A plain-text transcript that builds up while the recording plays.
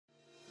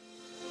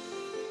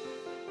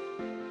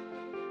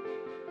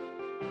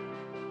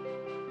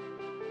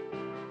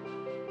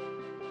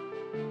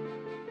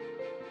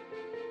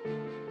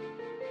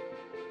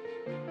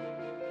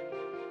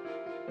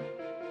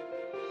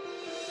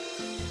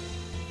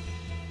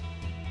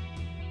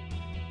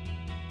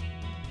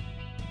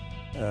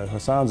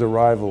Hassan's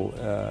arrival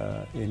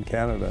in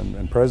Canada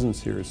and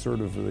presence here is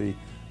sort of the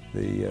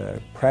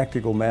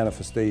practical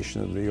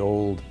manifestation of the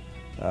old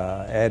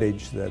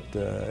adage that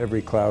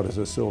every cloud has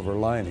a silver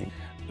lining.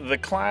 The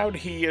cloud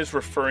he is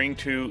referring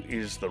to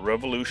is the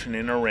revolution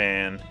in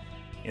Iran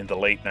in the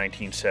late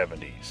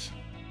 1970s.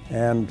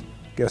 And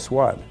guess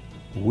what?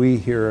 We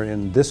here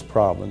in this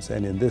province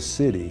and in this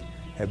city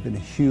have been a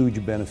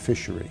huge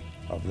beneficiary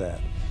of that.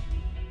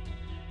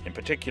 In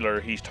particular,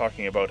 he's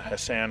talking about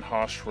Hassan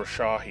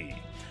Khosrowshahi,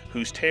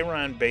 whose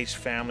Tehran-based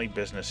family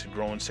business had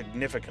grown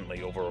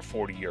significantly over a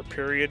 40-year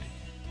period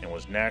and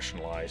was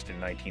nationalized in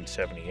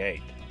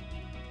 1978.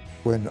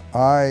 When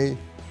I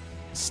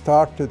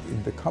started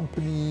in the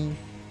company,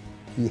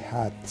 we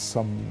had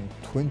some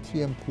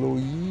 20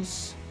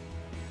 employees.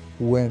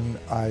 When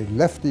I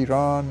left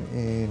Iran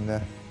in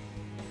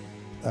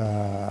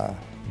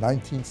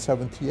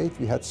 1978,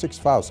 we had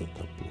 6,000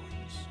 employees.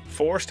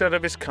 Forced out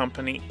of his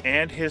company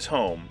and his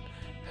home,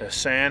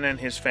 Hassan and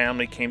his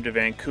family came to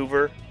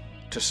Vancouver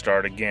to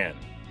start again.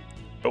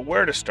 But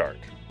where to start?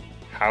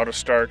 How to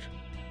start?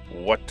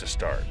 What to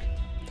start?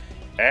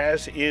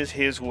 As is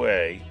his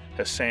way,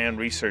 Hassan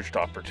researched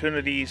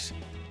opportunities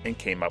and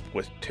came up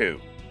with two: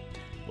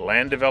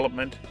 land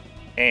development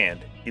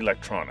and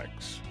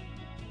electronics.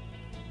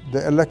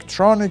 The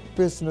electronic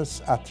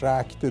business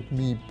attracted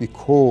me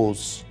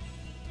because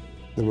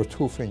there were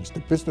two things. The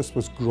business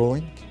was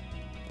growing,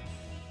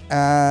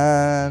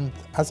 and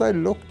as I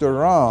looked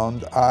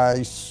around,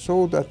 I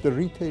saw that the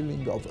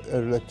retailing of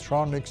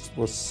electronics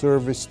was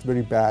serviced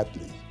very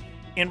badly.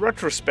 In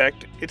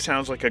retrospect, it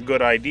sounds like a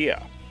good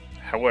idea.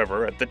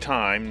 However, at the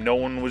time, no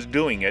one was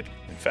doing it.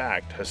 In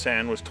fact,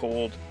 Hassan was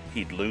told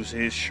he'd lose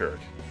his shirt.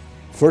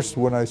 First,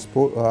 when I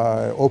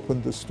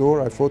opened the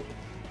store, I thought,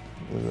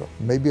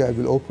 maybe I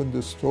will open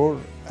the store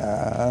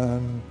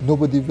and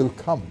nobody will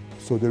come.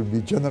 So there will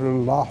be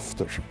general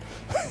laughter.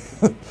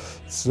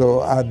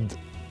 And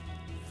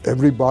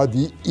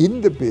everybody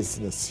in the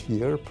business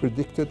here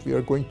predicted we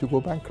are going to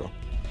go bankrupt.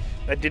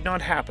 That did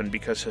not happen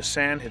because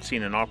Hassan had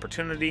seen an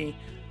opportunity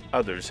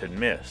others had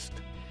missed.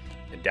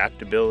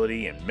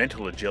 Adaptability and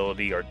mental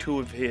agility are two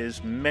of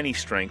his many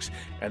strengths,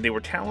 and they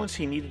were talents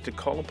he needed to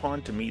call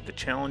upon to meet the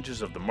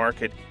challenges of the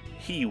market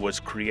he was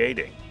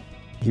creating.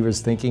 He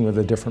was thinking with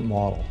a different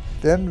model.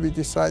 Then we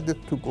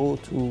decided to go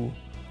to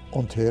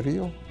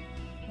Ontario,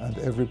 and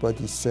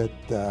everybody said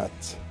that,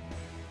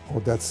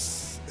 oh,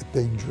 that's a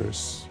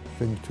dangerous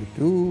thing to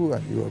do,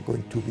 and you are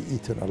going to be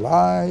eaten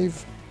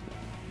alive.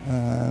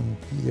 And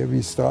here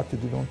we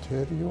started in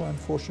Ontario, and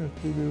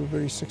fortunately we were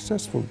very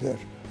successful there.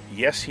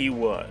 Yes, he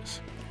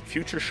was.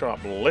 Future Shop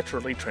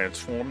literally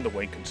transformed the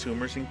way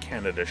consumers in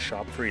Canada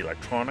shop for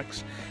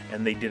electronics,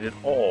 and they did it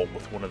all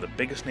with one of the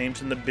biggest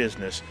names in the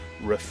business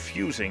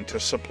refusing to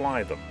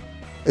supply them.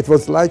 It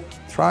was like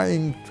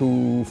trying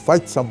to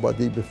fight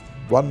somebody with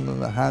one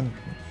hand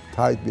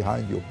tied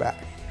behind your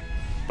back.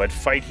 But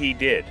fight he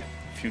did.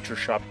 Future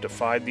Shop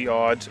defied the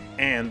odds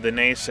and the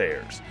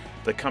naysayers.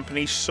 The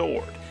company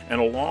soared, and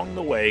along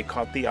the way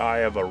caught the eye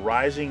of a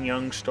rising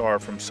young star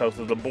from south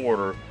of the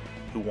border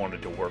who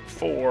wanted to work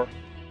for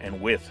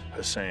and with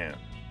Hassan.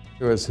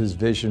 It was his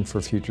vision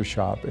for Future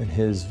Shop and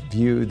his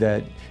view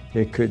that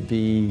it could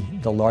be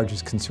the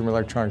largest consumer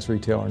electronics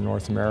retailer in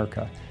North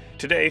America.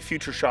 Today,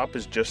 Future Shop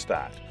is just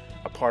that,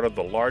 a part of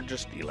the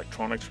largest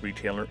electronics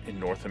retailer in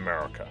North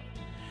America.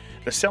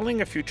 The selling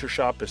of Future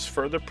Shop is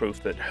further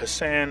proof that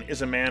Hassan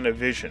is a man of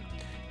vision.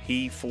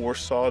 He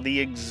foresaw the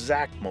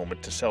exact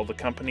moment to sell the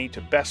company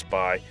to Best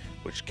Buy,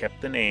 which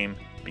kept the name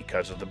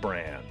because of the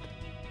brand.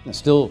 It's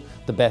still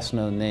the best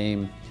known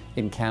name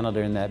in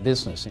Canada in that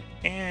business.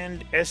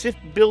 And as if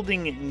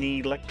building an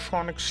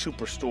electronics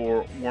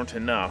superstore weren't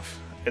enough,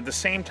 at the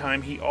same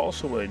time he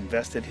also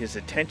invested his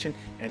attention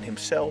and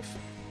himself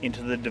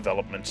into the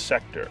development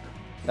sector.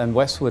 And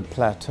Westwood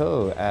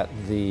Plateau at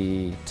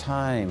the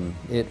time,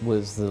 it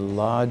was the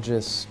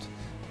largest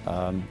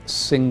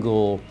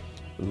single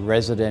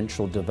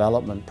residential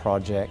development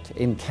project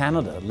in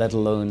Canada, let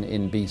alone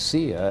in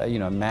BC,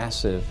 a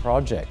massive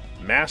project.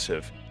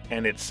 Massive,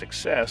 and its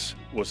success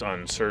was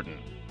uncertain.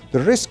 The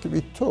risk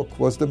we took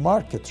was the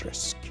market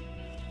risk.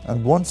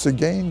 And once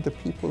again, the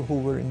people who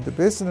were in the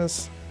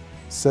business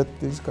said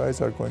these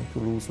guys are going to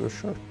lose their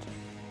shirt.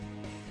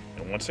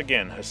 And once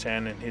again,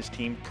 Hassan and his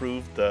team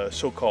proved the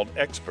so-called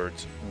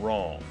experts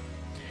wrong.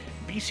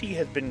 BC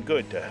has been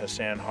good to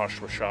Hassan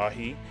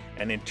Khosrowshahi,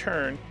 and in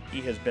turn,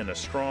 he has been a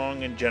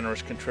strong and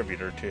generous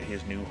contributor to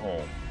his new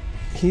home.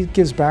 He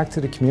gives back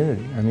to the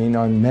community,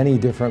 on many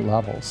different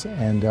levels.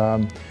 And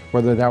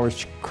whether that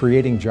was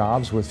creating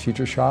jobs with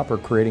Future Shop or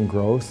creating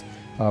growth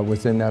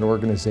within that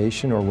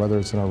organization, or whether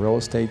it's in a real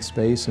estate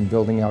space and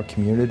building out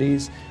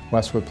communities,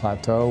 Westwood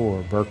Plateau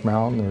or Burke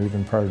Mountain or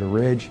even Predator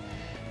Ridge,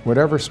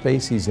 whatever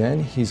space he's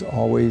in, he's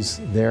always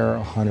there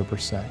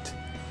 100%.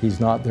 He's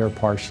not there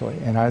partially.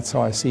 And that's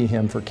how I see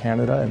him for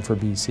Canada and for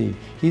BC.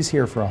 He's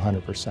here for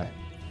 100%.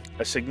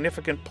 A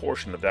significant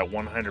portion of that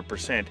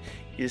 100%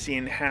 is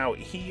in how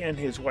he and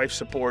his wife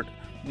support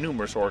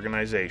numerous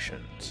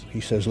organizations.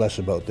 He says less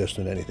about this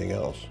than anything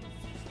else.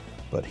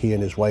 but he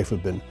and his wife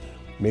have been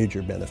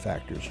major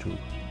benefactors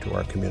to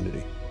our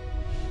community.